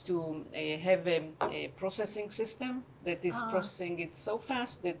managed to have a processing system that is processing it so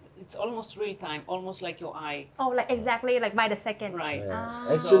fast that it's almost real time, almost like your eye. Oh, like exactly like by the second. Right.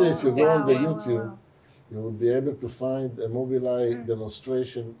 Actually, if you go on the YouTube, you will be able to find a Mobileye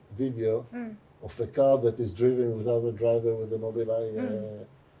demonstration video of a car that is driven without a driver with the Mobileye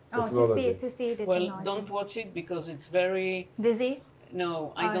technology. To see the well, technology. don't watch it because it's very... Dizzy?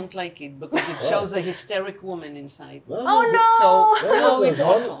 No, I don't like it because it shows a hysteric woman inside. Well, Oh no! So, it's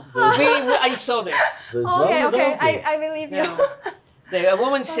awful. I saw this. Okay, I believe you. A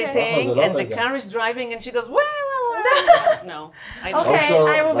woman sitting and the car is driving and she goes, wah, wah, wah. No, I don't. Okay, Also,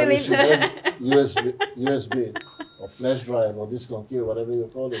 I will but you believe should have USB or flash drive or disk on key, whatever you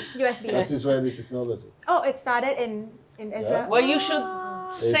call it. USB. That's Israeli technology. Oh, it started in Israel? Well, you should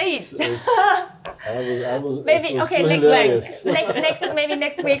say it. I was maybe it was okay. too hilarious. Maybe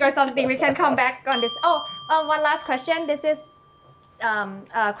next week or something we can come back on this. One last question. This is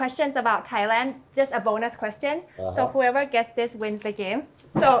questions about Thailand. Just a bonus question. So whoever gets this wins the game.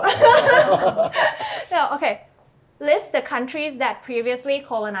 So no, okay. List the countries that previously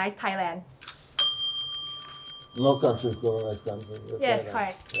colonized Thailand. No country colonized country. Yes, Thailand.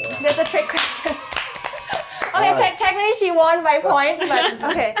 correct. Yeah. That's a trick question. Okay, technically she won by point, but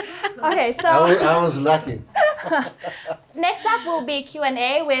okay. Okay, so I was lucky. next up will be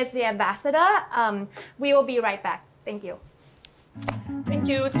Q&A with the ambassador. We will be right back. Thank you. Thank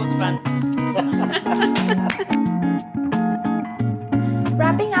you. It was fun.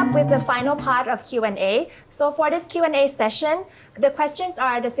 Wrapping up with the final part of Q&A. So for this Q&A session, the questions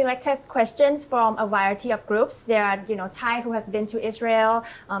are the selected questions from a variety of groups. There are, Thai who has been to Israel,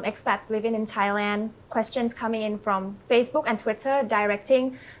 expats living in Thailand, questions coming in from Facebook and Twitter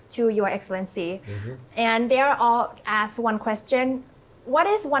directing to Your Excellency. And they are all asked one question. What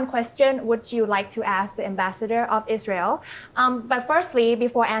is one question would you like to ask the ambassador of Israel? But firstly,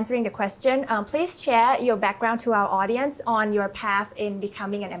 before answering the question, please share your background to our audience on your path in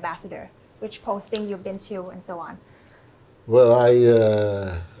becoming an ambassador, which posting you've been to and so on. Well,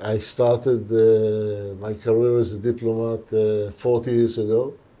 I started my career as a diplomat 40 years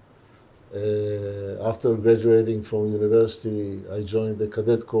ago. After graduating from university, I joined the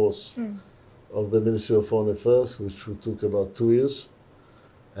cadet course of the Ministry of Foreign Affairs, which took about 2 years.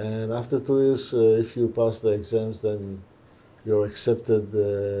 And after 2 years, if you pass the exams, then you're accepted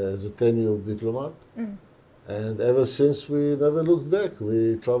as a tenured diplomat. And ever since, we never looked back.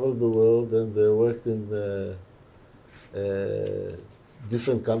 We traveled the world and worked in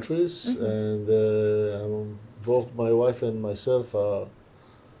different countries. And both my wife and myself are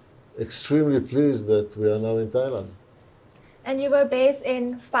extremely pleased that we are now in Thailand. And you were based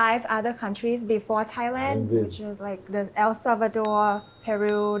in 5 other countries before Thailand, Indeed. which is like El Salvador,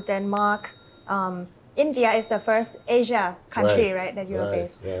 Peru, Denmark. India is the first Asia country, right, that you were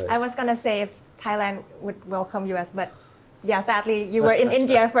based. Right. I was gonna say if Thailand would welcome you but yeah, sadly you were in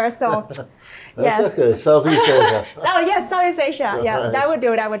India first, so That's okay, Southeast Asia. Oh yes, Southeast Asia. Yeah, Right.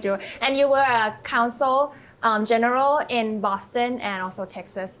 that would do. And you were a consul general in Boston and also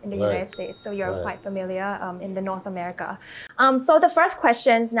Texas in the United States. So you're quite familiar in the North America. So the first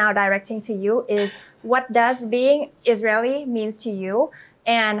questions now directing to you is, what does being Israeli means to you?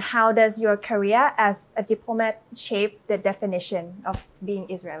 And how does your career as a diplomat shape the definition of being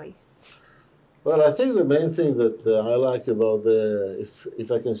Israeli? Well, I think the main thing that I like about if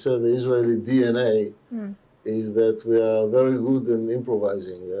I can say the Israeli DNA is that we are very good in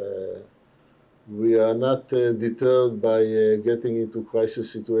improvising. We are not deterred by getting into crisis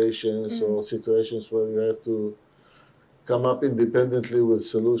situations or situations where you have to come up independently with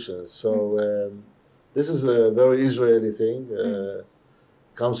solutions. So this is a very Israeli thing.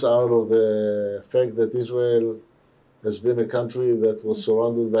 Comes out of the fact that Israel has been a country that was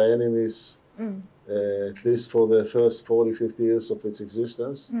surrounded by enemies at least for the first 40, 50 years of its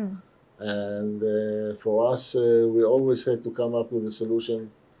existence. And for us, we always had to come up with a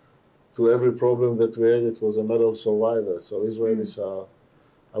solution to every problem that we had. It was a matter of survival. So Israelis are,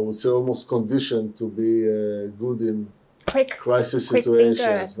 I would say, almost conditioned to be good in crisis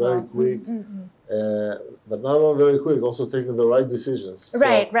situations, very quick. But not only very quick, also taking the right decisions.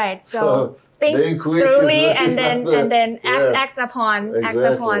 Right. So think being quick thoroughly is and not then yeah, act upon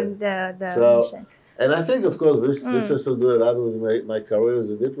exactly. the So, mission. and I think, of course, this has to do a lot with my career as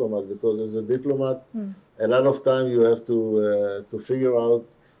a diplomat, because as a diplomat, a lot of time you have to figure out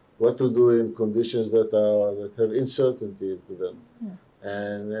what to do in conditions that have uncertainty into them.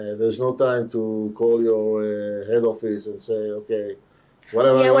 And there's no time to call your head office and say, okay,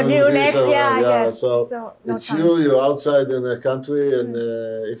 whatever Yeah, what do you do next? yes. So no it's time. you're outside in a country, and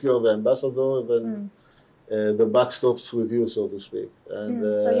if you're the ambassador, then the buck stops with you, so to speak. And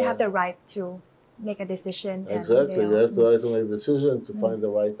So you have the right to make a decision. Exactly, you have to make a decision to find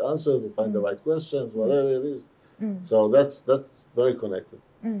the right answer, to find the right questions, whatever it is. So that's very connected.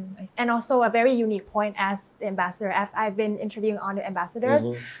 And also a very unique point as the ambassador. As I've been interviewing on the ambassadors,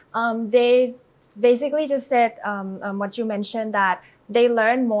 they basically just said what you mentioned, that they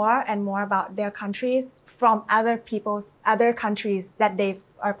learn more and more about their countries from other countries that they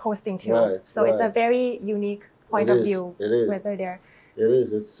are posting to. Right, so it's a very unique point of view. It is. Whether they're. It is.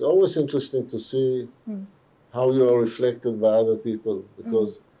 It's always interesting to see how you are reflected by other people,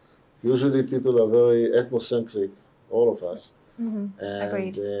 because usually people are very ethnocentric, all of us.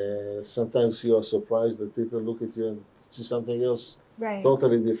 And sometimes you are surprised that people look at you and see something else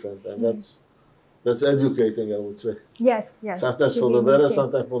totally different. And that's educating, I would say. Yes. Sometimes for the better,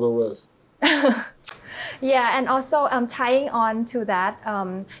 sometimes for the worse. Yeah, and also tying on to that,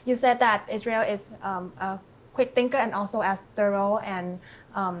 you said that Israel is a quick thinker and also as thorough and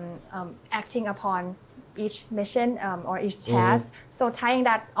acting upon each mission or each task. So tying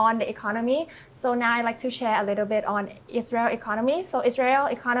that on the economy. So now I'd like to share a little bit on Israel economy. So Israel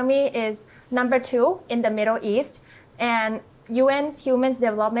economy is number 2 in the Middle East, and UN's Human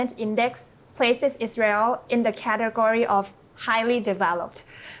Development Index places Israel in the category of highly developed.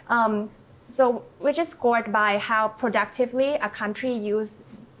 So which is scored by how productively a country uses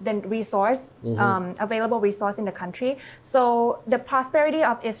the resource, available resource in the country. So the prosperity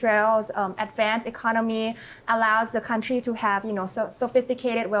of Israel's advanced economy allows the country to have,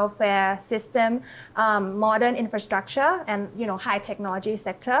 sophisticated welfare system, modern infrastructure, and, high technology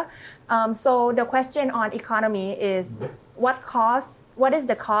sector. So the question on economy is, what is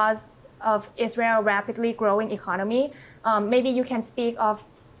the cause of Israel rapidly growing economy? Maybe you can speak of,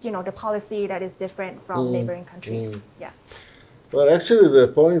 the policy that is different from neighboring countries. Yeah. Well, actually, the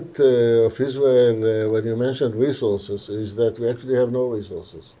point of Israel, when you mentioned resources, is that we actually have no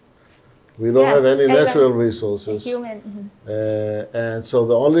resources. We don't have any natural resources. Human. And so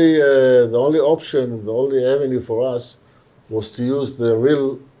the only option, the only avenue for us was to use the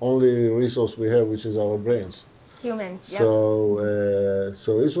real only resource we have, which is our brains. Humans.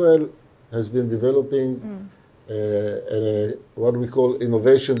 So Israel has been developing what we call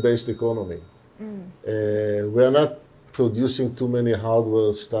innovation-based economy. We are not producing too many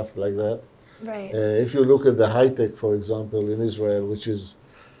hardware stuff like that. Right. If you look at the high tech, for example, in Israel, which is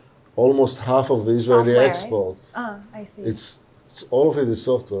almost half of the Israeli export. I see. It's all of it is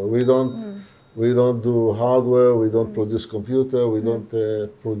software. We don't do hardware. We don't produce computer. We don't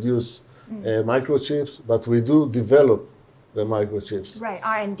produce microchips, but we do develop the microchips. Right.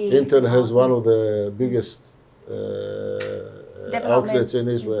 R&D. Intel has one of the biggest outlets in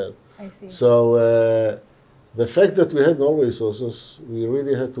Israel. I see. So the fact that we had no resources, we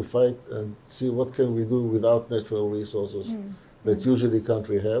really had to fight and see what can we do without natural resources that usually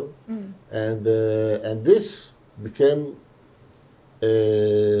countries have. And this became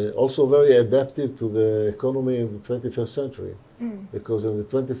also very adaptive to the economy in the 21st century. Because in the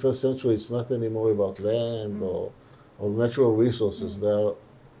 21st century, it's not anymore about land or natural resources. They are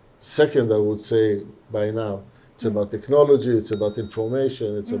second, I would say, by now. It's about technology, it's about information,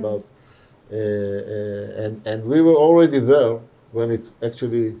 it's about and we were already there when it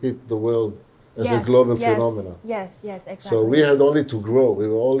actually hit the world as a global phenomenon. Yes, exactly. So we had only to grow. We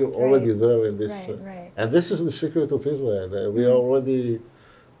were already there in this. Right. And this is the secret of Israel. We are already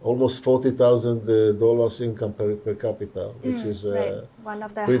almost $40,000 income per capita, which is one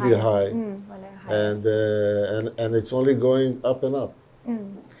of the pretty highest. high. One of the highest. And it's only going up and up.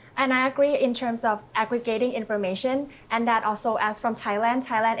 And I agree in terms of aggregating information, and that also as from Thailand.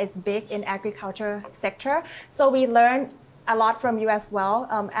 Thailand is big in agriculture sector. So we learn a lot from you as well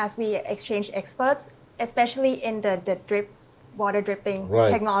as we exchange experts, especially in the water dripping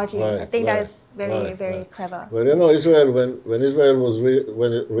technology. I think that is very clever. Well, Israel, when Israel was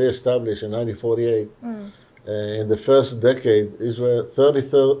re-established in 1948, in the first decade, Israel,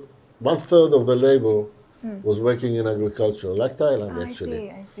 1/3 of the labor was working in agriculture, like Thailand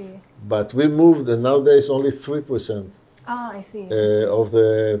actually. I see. But we moved, and nowadays only 3% Oh, I see. of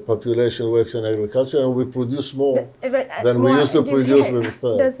the population works in agriculture, and we produce more than we more used to produce with a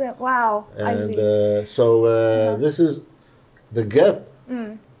third. Wow, And I see. so this is the gap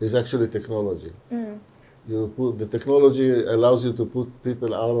is actually technology. You put the technology allows you to put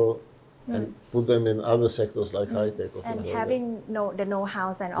people out of and put them in other sectors like high tech. And having the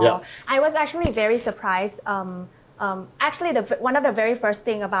know-hows and all. Yeah. I was actually very surprised. Actually, one of the very first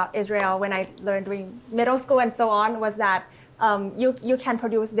thing about Israel when I learned during middle school and so on was that you can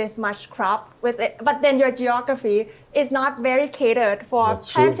produce this much crop with it, but then your geography is not very catered for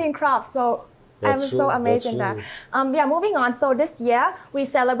That's planting crops. So I'm That's so true. amazed in that. Yeah, moving on. So this year we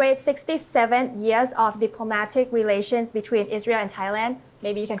celebrate 67 years of diplomatic relations between Israel and Thailand.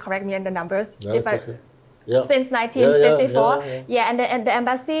 Maybe you can correct me on the numbers. No, it's okay. Yeah. Since 1954. Yeah. And the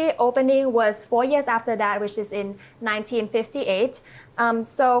embassy opening was 4 years after that, which is in 1958.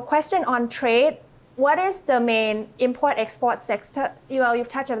 So question on trade. What is the main import-export sector? Well,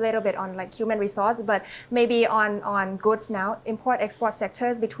 you've touched a little bit on like human resource, but maybe on goods now, import-export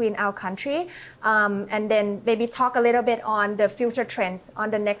sectors between our country. And then maybe talk a little bit on the future trends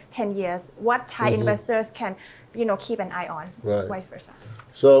on the next 10 years. What Thai investors can, keep an eye on, vice versa.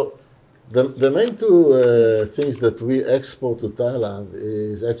 So the main two things that we export to Thailand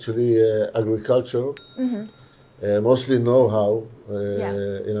is actually agriculture, mostly know-how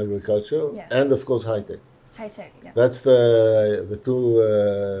in agriculture, and of course high-tech. High-tech, yeah. That's the two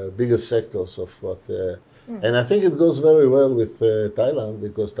biggest sectors of what, and I think it goes very well with Thailand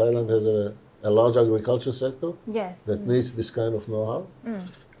because Thailand has a large agriculture sector that needs this kind of know-how.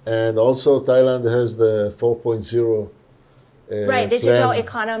 And also Thailand has the 4.0 digital plan.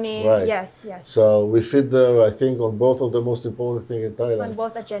 Economy. Right. Yes. So we fit there, I think, on both of the most important things in Thailand. On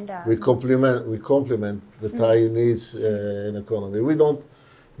both agendas. We complement the Thai needs in economy. We don't.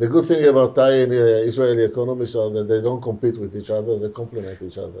 The good thing about Thai and Israeli economies are that they don't compete with each other; they complement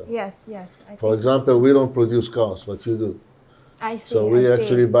each other. Yes. For example, we don't produce cars, but you do. I see. So we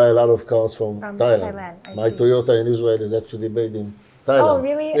actually buy a lot of cars from Thailand. My Toyota in Israel is actually made in Thailand. Oh,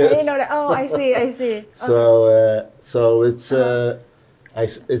 really? Yes. I didn't know that. Oh, I see. So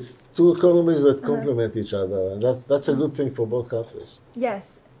it's two economies that complement each other, and that's a good thing for both countries.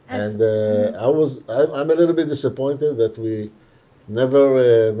 Yes. And I'm a little bit disappointed that we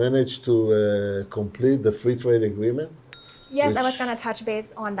never managed to complete the free trade agreement. Yes, I was going to touch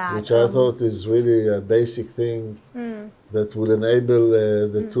base on that. Which I thought is really a basic thing that will enable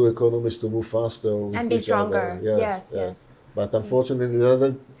the two economies to move faster with and be stronger. Yes. But unfortunately,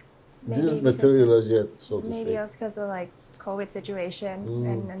 that didn't materialize yet, so to speak. Maybe because of like COVID situation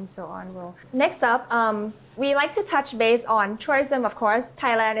and so on. Well, next up, we like to touch base on tourism. Of course,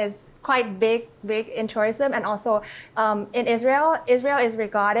 Thailand is quite big in tourism, and also in Israel. Israel is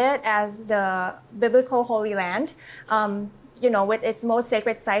regarded as the biblical Holy Land. With its most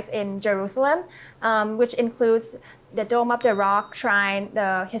sacred sites in Jerusalem, which includes the Dome of the Rock Shrine,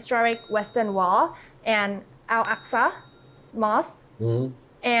 the historic Western Wall, and Al-Aqsa Mosque.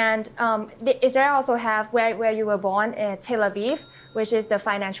 And Israel also have where you were born, Tel Aviv, which is the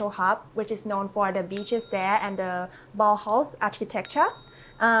financial hub, which is known for the beaches there and the Bauhaus architecture.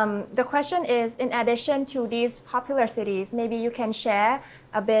 The question is, in addition to these popular cities, maybe you can share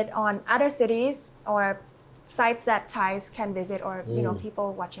a bit on other cities or sites that Thais can visit, or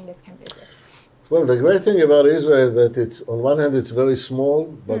people watching this can visit. Well, the great thing about Israel is that it's on one hand it's very small,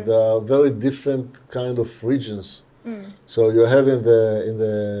 but there are very different kind of regions. So you have in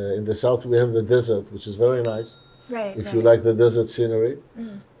the south we have the desert, which is very nice. If you like the desert scenery.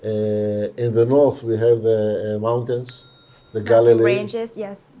 In the north we have the mountains, the Galilee ranges,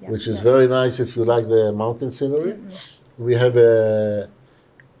 which is very nice if you like the mountain scenery. We have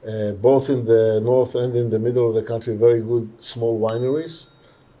both in the north and in the middle of the country very good small wineries,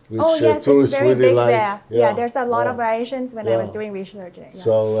 which tourists it's very really big like. There. There's a lot of variations when I was doing research.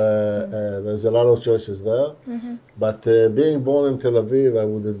 So there's a lot of choices there. But being born in Tel Aviv, I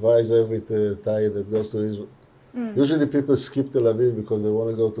would advise every Thai that goes to Israel. Usually people skip Tel Aviv because they want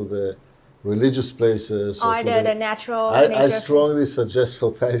to go to the religious places. Or the natural I strongly suggest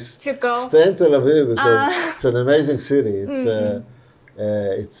for Thais to go. Stay in Tel Aviv because it's an amazing city.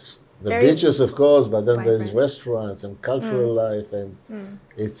 It's the beaches, of course, but then there's restaurants and cultural life, and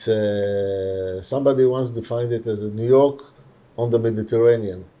it's somebody once defined it as a New York on the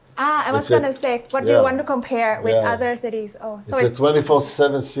Mediterranean. I was going to say, what do you want to compare with other cities? Oh, so it's a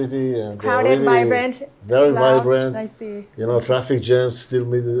 24/7 city, and crowded, really vibrant, very loud. vibrant. I see. Traffic jams. Still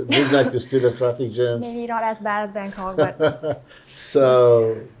midnight, you still have traffic jams. Maybe not as bad as Bangkok, but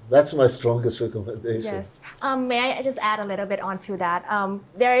so that's my strongest recommendation. Yes. May I just add a little bit onto that?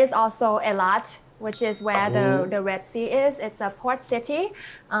 There is also Eilat, which is where the Red Sea is. It's a port city.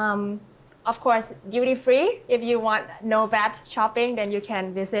 Of course, duty free. If you want no VAT shopping, then you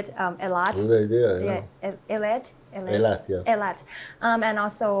can visit Eilat. Good idea, yeah. Eilat, yeah. Eilat. And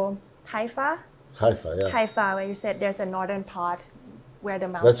also Haifa. Haifa, yeah. Haifa, where you said there's a northern part where the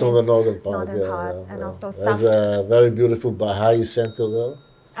mountains. That's on the northern part, And also there's a very beautiful Baha'i center there,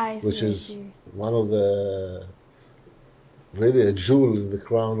 which is one of the really a jewel in the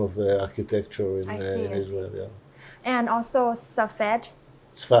crown of the architecture in Israel, yeah. And also Safed.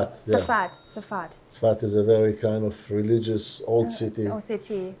 Tzfat, yeah. Safed. Tzfat is a very kind of religious old city,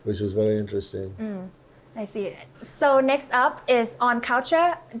 which is very interesting. I see. So next up is on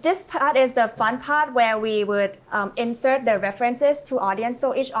culture. This part is the fun part where we would insert the references to audience.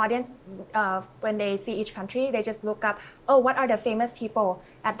 So each audience, when they see each country, they just look up, oh, what are the famous people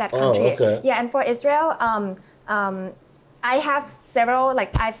at that country? Oh, okay. Yeah, and for Israel, I have several,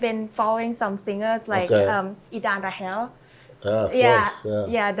 like I've been following some singers like Idan Rahel. Of course,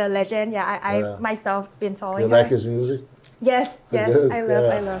 yeah, the legend. Yeah, I myself been following. You like his music? Yes, Good. I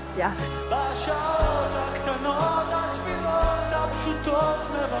love, yeah.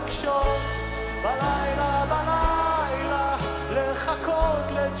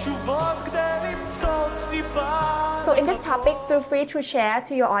 So in this topic, feel free to share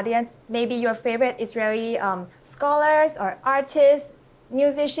to your audience maybe your favorite Israeli scholars or artists,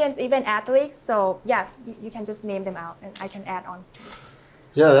 musicians, even athletes. So yeah, you can just name them out and I can add on.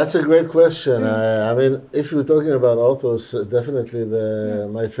 Yeah, that's a great question. I mean, if you're talking about authors, definitely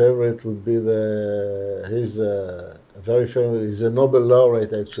my favorite would be he's very famous. He's a Nobel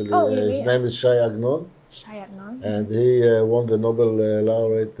laureate actually. Oh, really? His name is Shai Agnon. Shai Agnon. And he won the Nobel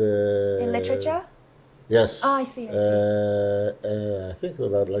laureate. In literature? Yes. Oh, I see. I think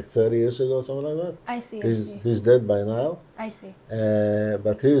about like 30 years ago, something like that. I see. He's dead by now. I see.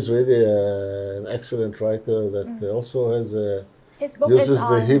 But he's really an excellent writer that also has his book uses is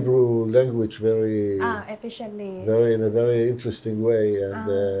the Hebrew language very efficiently. In a very interesting way. And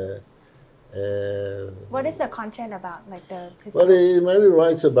what is the content about? Like well, he mainly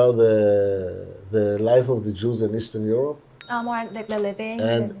writes about the life of the Jews in Eastern Europe. More like the living.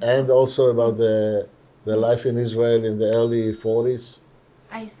 And also about the life in Israel in the early 40s.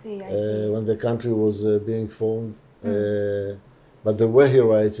 I see. When the country was being formed. But the way he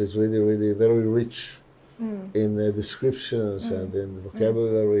writes is really, really very rich in descriptions and in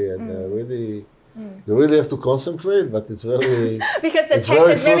vocabulary and really, you really have to concentrate, but it's very because the text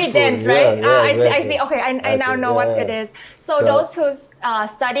is very dense, right? Yeah, I see. Okay, I now know what it is. So those who's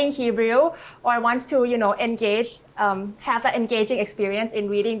studying Hebrew or wants to, engage, have an engaging experience in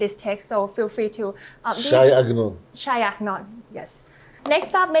reading this text, so feel free to. Shai Agnon. Shai Agnon, yes.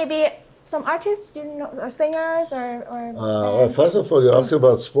 Next up, maybe some artists, or singers, or well, first of all, you asked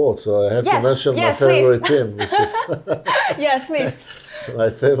about sports, so I have to mention my favorite team, which is yes, please. My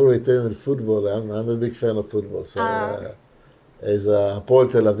favorite team in football. I'm a big fan of football. So is Hapoel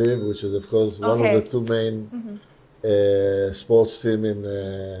Tel Aviv, which is of course one of the two main sports team in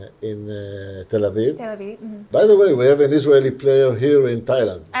Tel Aviv. By the way, we have an Israeli player here in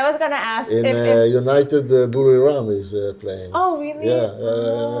Thailand. I was gonna ask in United Buriram is playing. Oh really?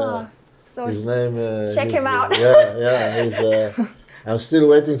 Yeah. So his name. Check him out. He's. I'm still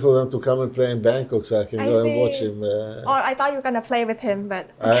waiting for them to come and play in Bangkok so I can go and watch him. I thought you were going to play with him,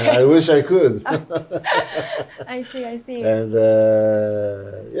 but... I wish I could. I see. And,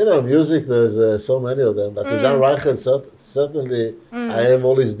 music, there's so many of them. But Idan Reichel, certainly, I have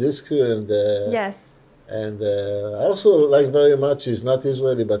all his discs and... yes. And I also like very much, he's not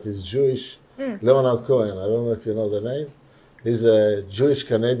Israeli, but he's Jewish, Leonard Cohen. I don't know if you know the name. He's a Jewish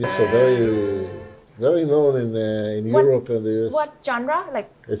Canadian, so very known in Europe and the US. What genre?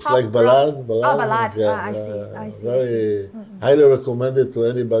 It's like ballad. Ballad. Yeah, I see. Very highly recommended to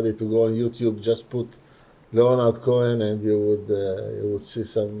anybody to go on YouTube. Just put Leonard Cohen, and you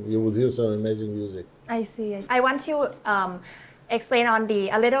would hear some amazing music. I see. I want to explain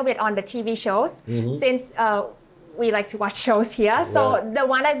a little bit on the TV shows, since we like to watch shows here. So the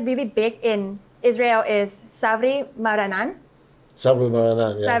one that's really big in Israel is Savri Maranan. Sabri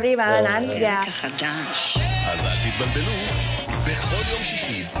Maranan, yeah. Sabri Maranan, yeah. אז אל תתבלבלו, בכל יום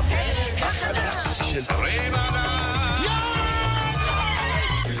שישי, החדש של סברי מרנן.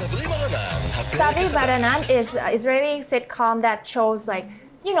 סברי מרנן. Sabri Maranan is an Israeli sitcom that shows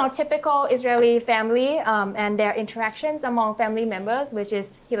typical Israeli family and their interactions among family members, which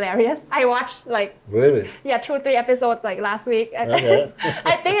is hilarious. I watched Really? Yeah, 2-3 episodes last week. Okay.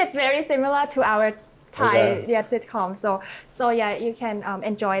 I think it's very similar to our Thai Okay. sitcom. So yeah, you can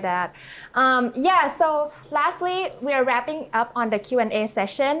enjoy that. Yeah. So lastly, we are wrapping up on the Q&A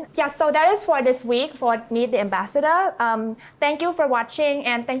session. Yeah. So that is for this week for Meet the Ambassador. Thank you for watching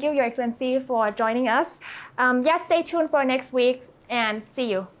and thank you, Your Excellency, for joining us. Yeah. Stay tuned for next week and see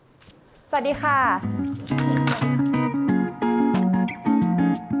you. สวัสดีค่ะ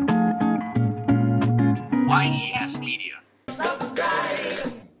YES Media.